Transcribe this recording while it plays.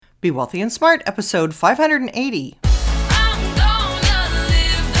Be Wealthy and Smart, episode 580.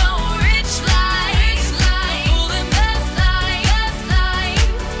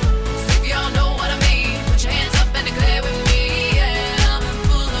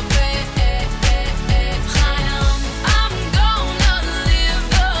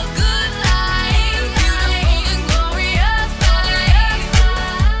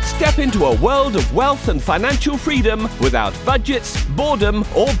 Step into a world of wealth and financial freedom without budgets, boredom,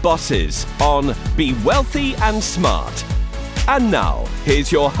 or bosses on Be Wealthy and Smart. And now,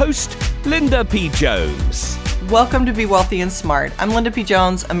 here's your host, Linda P. Jones. Welcome to Be Wealthy and Smart. I'm Linda P.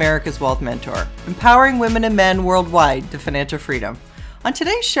 Jones, America's Wealth Mentor, empowering women and men worldwide to financial freedom. On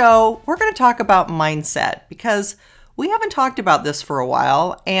today's show, we're going to talk about mindset because we haven't talked about this for a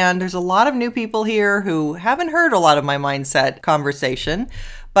while, and there's a lot of new people here who haven't heard a lot of my mindset conversation.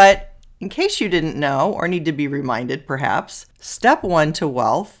 But in case you didn't know or need to be reminded, perhaps, step one to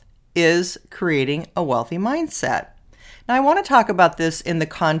wealth is creating a wealthy mindset. Now, I want to talk about this in the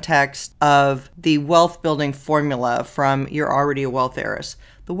context of the wealth building formula from You're Already a Wealth Heiress.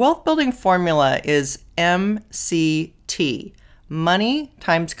 The wealth building formula is MCT, money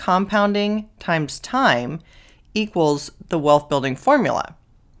times compounding times time equals the wealth building formula.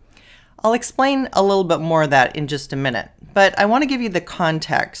 I'll explain a little bit more of that in just a minute, but I want to give you the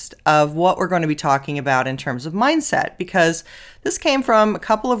context of what we're going to be talking about in terms of mindset, because this came from a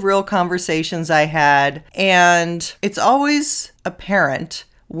couple of real conversations I had, and it's always apparent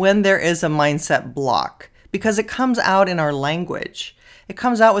when there is a mindset block, because it comes out in our language. It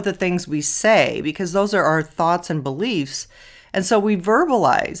comes out with the things we say, because those are our thoughts and beliefs. And so we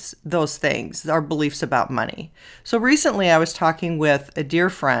verbalize those things, our beliefs about money. So recently I was talking with a dear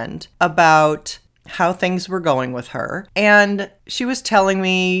friend about how things were going with her. And she was telling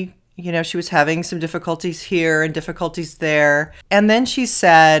me, she was having some difficulties here and difficulties there. And then she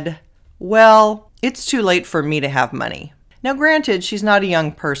said, well, it's too late for me to have money. Now, granted, she's not a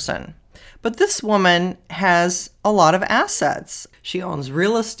young person, but this woman has a lot of assets. She owns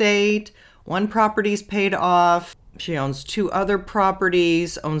real estate. One property's paid off. She owns two other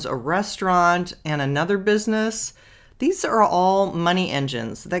properties, owns a restaurant and another business. These are all money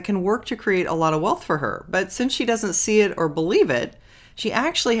engines that can work to create a lot of wealth for her. But since she doesn't see it or believe it, she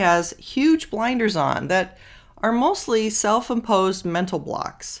actually has huge blinders on that are mostly self-imposed mental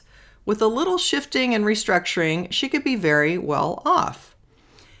blocks. With a little shifting and restructuring, she could be very well off.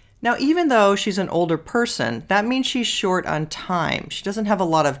 Now, even though she's an older person, that means she's short on time. She doesn't have a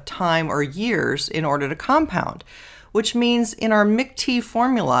lot of time or years in order to compound, which means in our MCT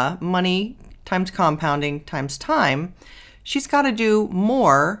formula, money times compounding times time, she's got to do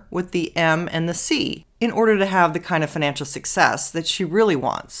more with the M and the C in order to have the kind of financial success that she really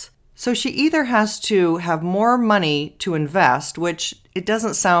wants. So she either has to have more money to invest, which it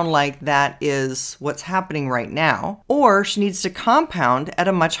doesn't sound like that is what's happening right now, or she needs to compound at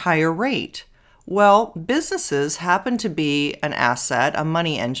a much higher rate. Well, businesses happen to be an asset, a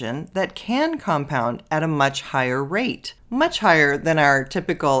money engine, that can compound at a much higher rate, much higher than our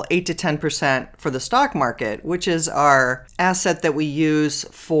typical 8 to 10% for the stock market, which is our asset that we use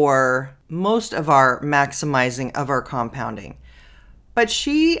for most of our maximizing of our compounding. But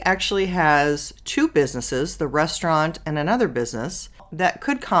she actually has two businesses, the restaurant and another business, that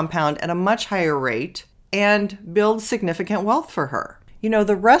could compound at a much higher rate and build significant wealth for her.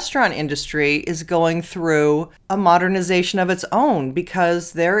 The restaurant industry is going through a modernization of its own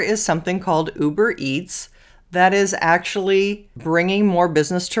because there is something called Uber Eats that is actually bringing more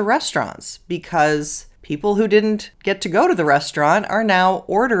business to restaurants because people who didn't get to go to the restaurant are now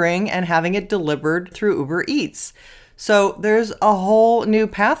ordering and having it delivered through Uber Eats. So there's a whole new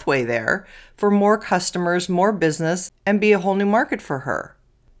pathway there for more customers, more business, and be a whole new market for her.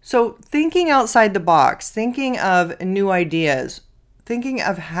 So thinking outside the box, thinking of new ideas, thinking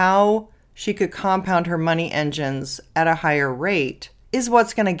of how she could compound her money engines at a higher rate is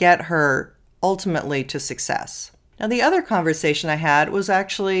what's going to get her ultimately to success. Now, the other conversation I had was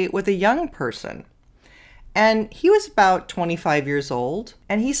actually with a young person. And he was about 25 years old,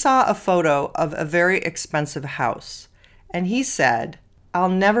 and he saw a photo of a very expensive house. And he said, I'll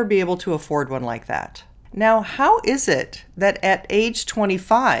never be able to afford one like that. Now, how is it that at age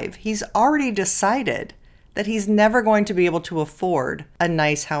 25, he's already decided that he's never going to be able to afford a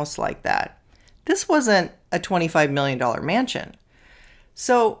nice house like that? This wasn't a $25 million mansion.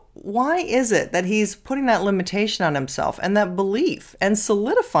 So why is it that he's putting that limitation on himself and that belief and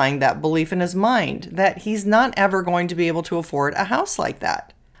solidifying that belief in his mind that he's not ever going to be able to afford a house like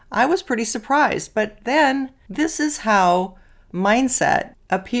that? I was pretty surprised, but then this is how mindset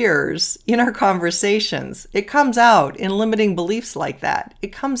appears in our conversations. It comes out in limiting beliefs like that.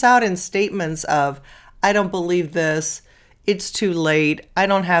 It comes out in statements of, I don't believe this, it's too late, I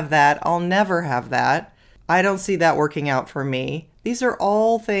don't have that, I'll never have that, I don't see that working out for me. These are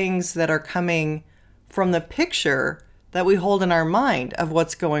all things that are coming from the picture that we hold in our mind of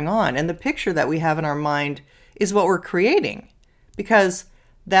what's going on. And the picture that we have in our mind is what we're creating, because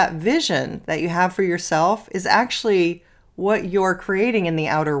that vision that you have for yourself is actually what you're creating in the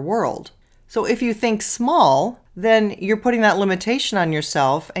outer world. So if you think small, then you're putting that limitation on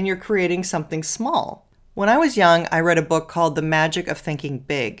yourself and you're creating something small. When I was young, I read a book called The Magic of Thinking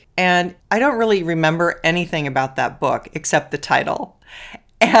Big, and I don't really remember anything about that book except the title.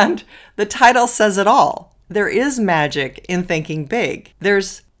 And the title says it all. There is magic in thinking big.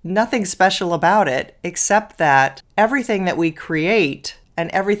 There's nothing special about it except that everything that we create and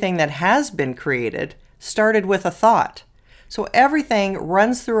everything that has been created started with a thought. So everything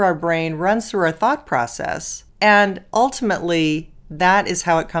runs through our brain, runs through our thought process, and ultimately that is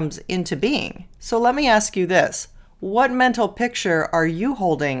how it comes into being. So let me ask you this. What mental picture are you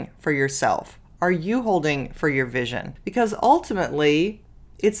holding for yourself? Are you holding for your vision? Because ultimately,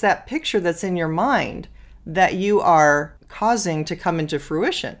 it's that picture that's in your mind that you are causing to come into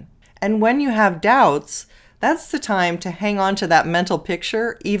fruition. And when you have doubts, that's the time to hang on to that mental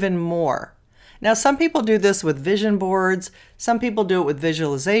picture even more. Now, some people do this with vision boards. Some people do it with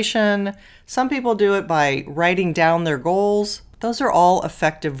visualization. Some people do it by writing down their goals. Those are all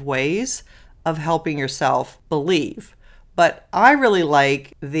effective ways of helping yourself believe. But I really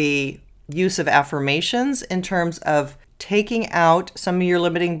like the use of affirmations in terms of taking out some of your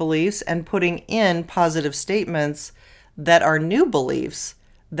limiting beliefs and putting in positive statements that are new beliefs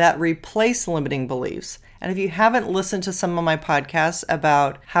that replace limiting beliefs. And if you haven't listened to some of my podcasts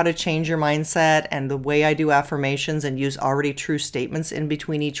about how to change your mindset and the way I do affirmations and use already true statements in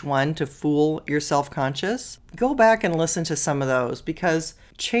between each one to fool your self-conscious, go back and listen to some of those, because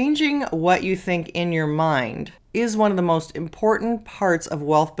changing what you think in your mind is one of the most important parts of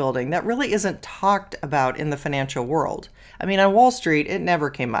wealth building that really isn't talked about in the financial world. I mean, on Wall Street, it never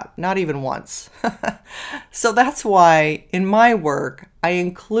came up, not even once. So that's why in my work, I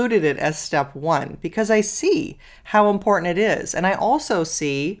included it as step one, because I see how important it is. And I also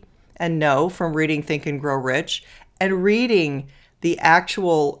see and know from reading Think and Grow Rich and reading the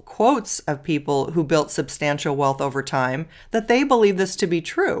actual quotes of people who built substantial wealth over time that they believe this to be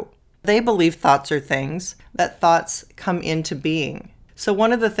true. They believe thoughts are things, that thoughts come into being. So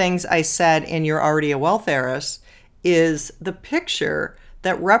one of the things I said in You're Already a Wealth Heiress is the picture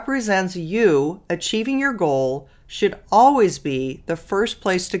that represents you achieving your goal should always be the first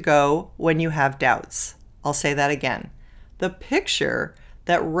place to go when you have doubts. I'll say that again. The picture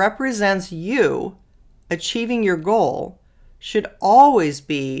that represents you achieving your goal should always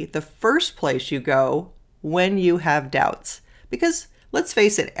be the first place you go when you have doubts. Because let's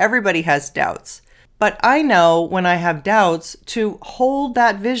face it, everybody has doubts. But I know when I have doubts to hold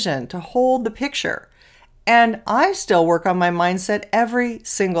that vision, to hold the picture. And I still work on my mindset every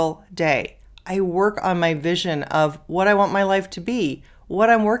single day. I work on my vision of what I want my life to be, what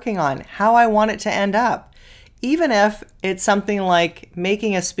I'm working on, how I want it to end up. Even if it's something like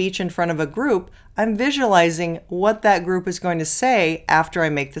making a speech in front of a group, I'm visualizing what that group is going to say after I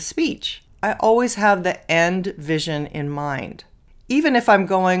make the speech. I always have the end vision in mind. Even if I'm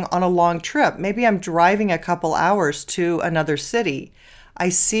going on a long trip, maybe I'm driving a couple hours to another city, I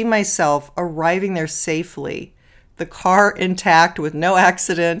see myself arriving there safely, the car intact with no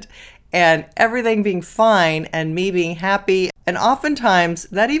accident, and everything being fine and me being happy. And oftentimes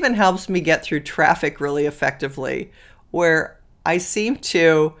that even helps me get through traffic really effectively, where I seem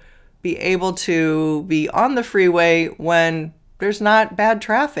to be able to be on the freeway when there's not bad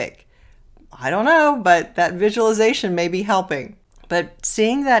traffic. I don't know, but that visualization may be helping. But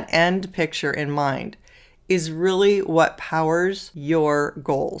seeing that end picture in mind is really what powers your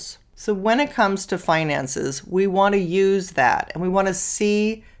goals. So when it comes to finances, we want to use that and we want to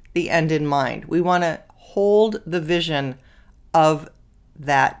see the end in mind. We want to hold the vision of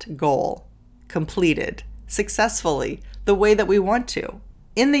that goal completed successfully the way that we want to.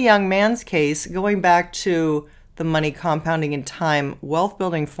 In the young man's case, going back to the money compounding in time wealth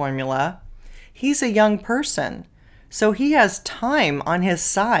building formula, he's a young person. So he has time on his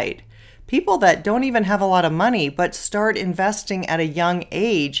side. People that don't even have a lot of money but start investing at a young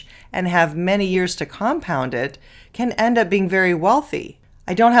age and have many years to compound it can end up being very wealthy.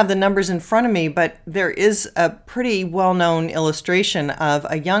 I don't have the numbers in front of me, but there is a pretty well-known illustration of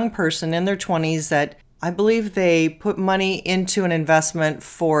a young person in their 20s that I believe they put money into an investment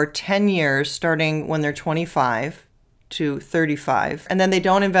for 10 years starting when they're 25. to 35, and then they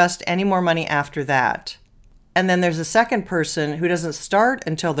don't invest any more money after that. And then there's a second person who doesn't start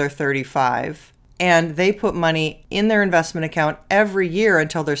until they're 35, and they put money in their investment account every year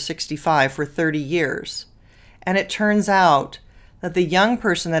until they're 65 for 30 years. And it turns out that the young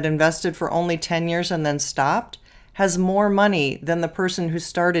person that invested for only 10 years and then stopped has more money than the person who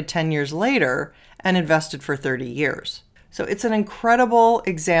started 10 years later and invested for 30 years. So it's an incredible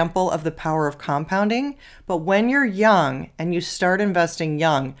example of the power of compounding. But when you're young and you start investing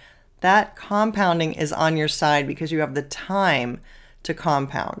young, that compounding is on your side because you have the time to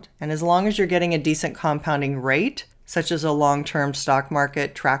compound. And as long as you're getting a decent compounding rate, such as a long-term stock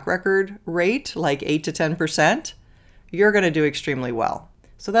market track record rate, like 8 to 10%, you're going to do extremely well.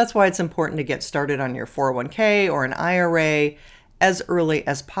 So that's why it's important to get started on your 401k or an IRA as early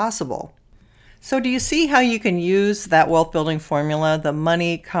as possible. So do you see how you can use that wealth building formula, the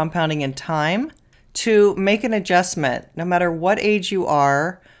money compounding in time, to make an adjustment no matter what age you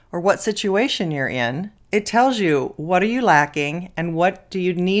are or what situation you're in? It tells you what are you lacking and what do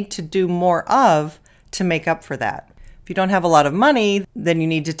you need to do more of to make up for that. If you don't have a lot of money, then you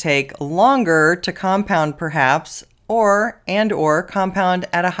need to take longer to compound perhaps, or compound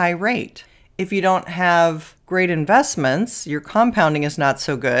at a high rate. If you don't have great investments, your compounding is not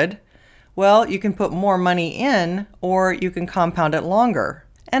so good, well, you can put more money in or you can compound it longer.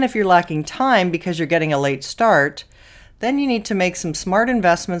 And if you're lacking time because you're getting a late start, then you need to make some smart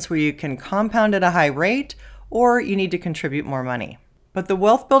investments where you can compound at a high rate or you need to contribute more money. But the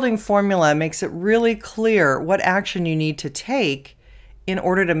wealth building formula makes it really clear what action you need to take in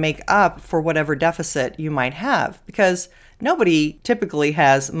order to make up for whatever deficit you might have, because nobody typically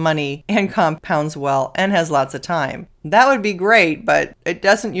has money and compounds well and has lots of time. That would be great, but it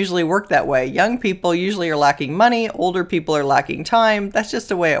doesn't usually work that way. Young people usually are lacking money, older people are lacking time. That's just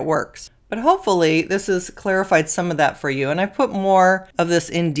the way it works. But hopefully this has clarified some of that for you. And I put more of this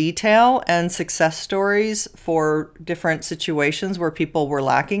in detail and success stories for different situations where people were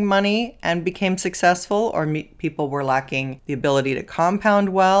lacking money and became successful, or people were lacking the ability to compound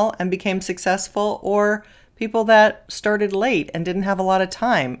well and became successful, or people that started late and didn't have a lot of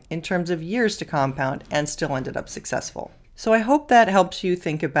time in terms of years to compound and still ended up successful. So I hope that helps you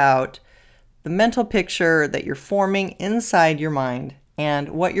think about the mental picture that you're forming inside your mind and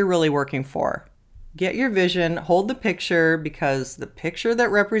what you're really working for. Get your vision, hold the picture, because the picture that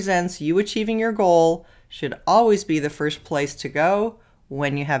represents you achieving your goal should always be the first place to go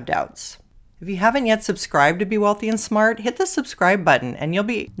when you have doubts. If you haven't yet subscribed to Be Wealthy and Smart, hit the subscribe button and you'll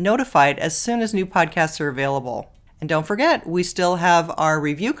be notified as soon as new podcasts are available. And don't forget, we still have our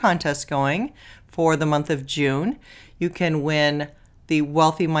review contest going for the month of June. You can win the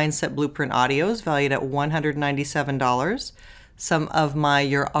Wealthy Mindset Blueprint audios valued at $197. Some of my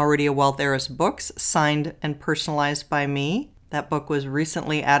You're Already a Wealth Heiress books, signed and personalized by me. That book was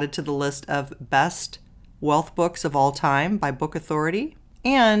recently added to the list of best wealth books of all time by Book Authority.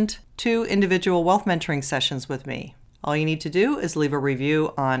 And 2 individual wealth mentoring sessions with me. All you need to do is leave a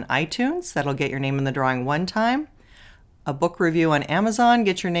review on iTunes. That'll get your name in the drawing one time. A book review on Amazon,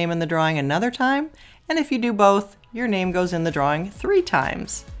 get your name in the drawing another time. And if you do both, your name goes in the drawing 3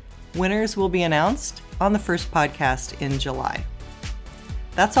 times. Winners will be announced on the first podcast in July.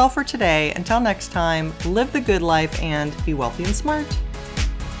 That's all for today. Until next time, live the good life and be wealthy and smart.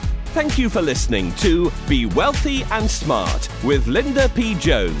 Thank you for listening to Be Wealthy and Smart with Linda P.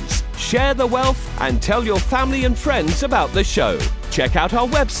 Jones. Share the wealth and tell your family and friends about the show. Check out our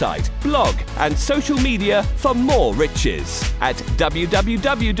website, blog, and social media for more riches at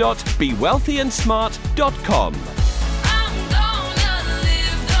www.bewealthyandsmart.com.